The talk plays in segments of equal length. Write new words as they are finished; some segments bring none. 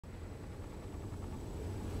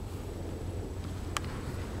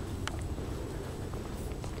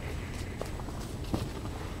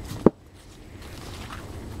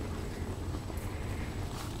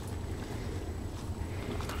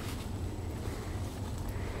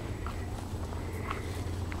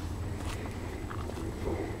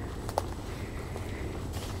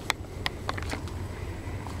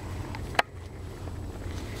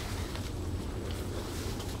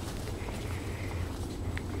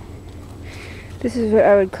This is what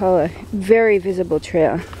I would call a very visible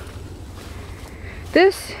trail.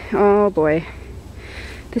 This, oh boy,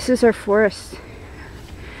 this is our forest.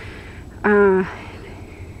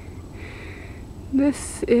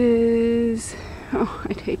 This is, oh,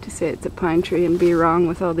 I'd hate to say it's a pine tree and be wrong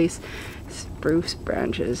with all these spruce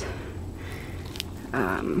branches.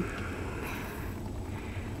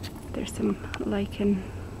 There's some lichen.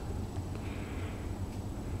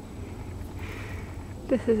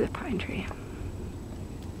 This is a pine tree.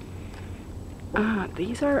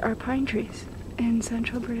 These are our pine trees in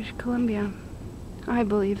central British Columbia. I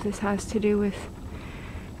believe this has to do with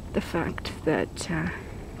the fact that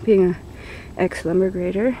being an ex-lumber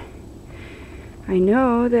grader, I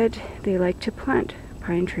know that they like to plant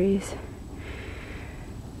pine trees.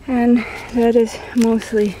 And that is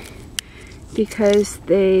mostly because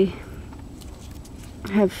they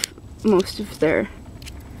have most of their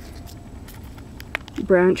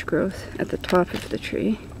branch growth at the top of the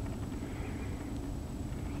tree.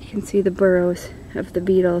 You can see the burrows of the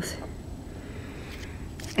beetles.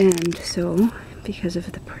 And so, because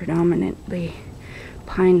of the predominantly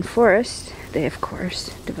pine forest, they of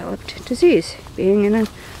course developed disease, being in an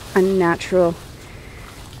unnatural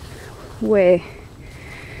way.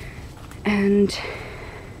 And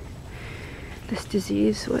this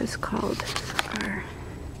disease was called our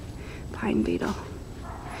pine beetle.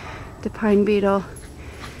 The pine beetle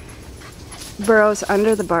burrows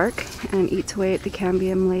under the bark and eats away at the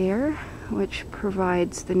cambium layer, which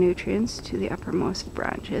provides the nutrients to the uppermost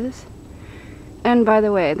branches. And by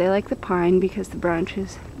the way, they like the pine because the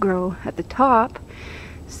branches grow at the top,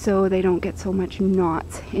 so they don't get so much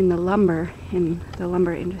knots in the lumber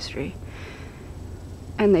industry.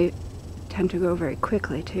 And they tend to grow very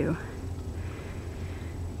quickly too.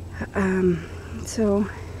 So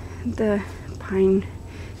the pine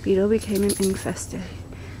beetle became an infestation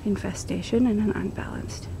in an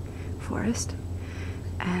unbalanced forest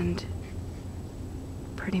and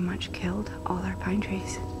pretty much killed all our pine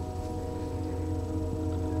trees.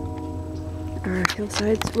 Our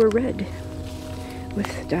hillsides were red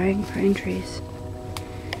with dying pine trees.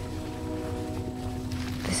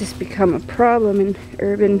 This has become a problem in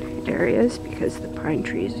urban areas because the pine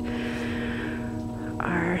trees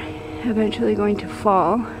are eventually going to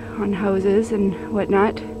fall on houses and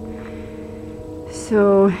whatnot.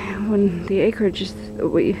 So when the acreage that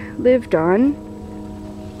we lived on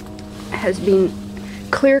has been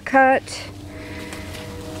clear cut,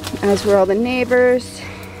 as were all the neighbors,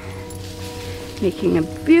 making a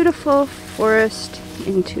beautiful forest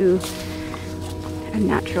into a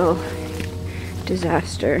natural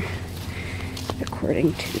disaster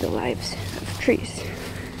according to the lives of trees.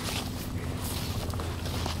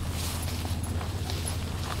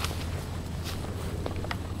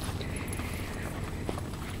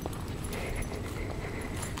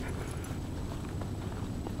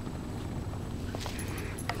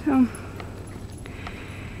 So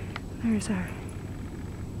there's our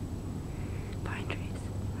pine trees,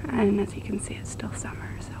 and as you can see, it's still summer,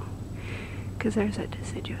 so because there's a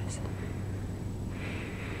deciduous.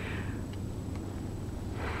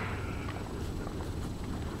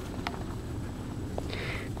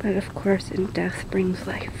 But of course, in death brings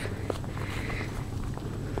life.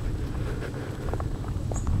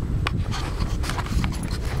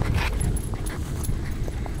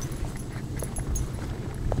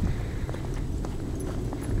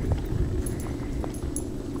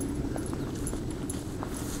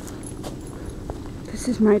 This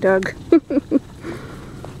is my dog.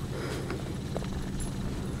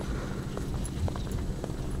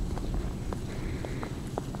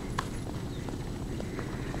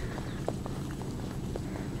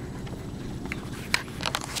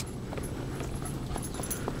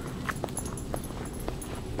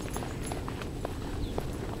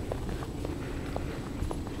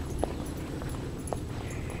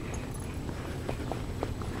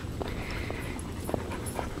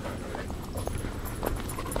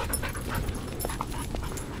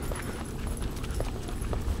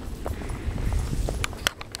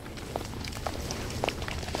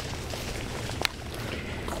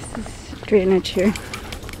 Drainage here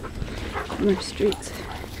from our streets.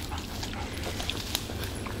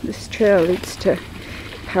 This trail leads to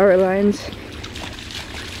power lines.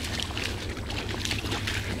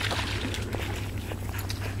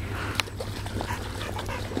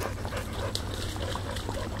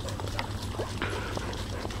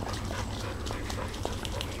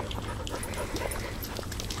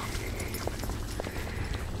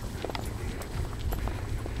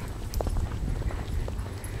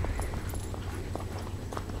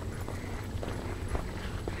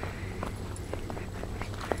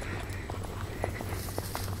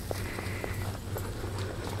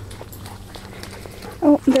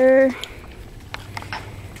 Oh, there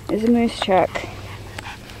is a moose track.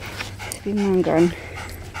 It's been long gone.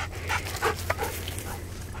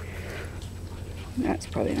 That's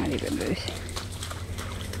probably not even moose.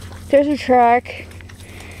 There's a track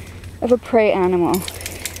of a prey animal.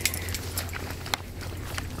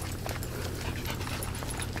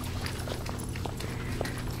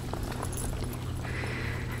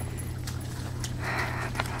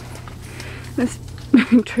 This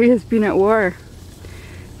tree has been at war.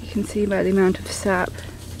 You can see by the amount of sap.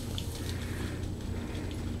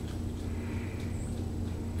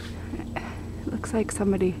 It looks like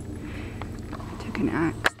somebody took an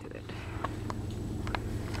axe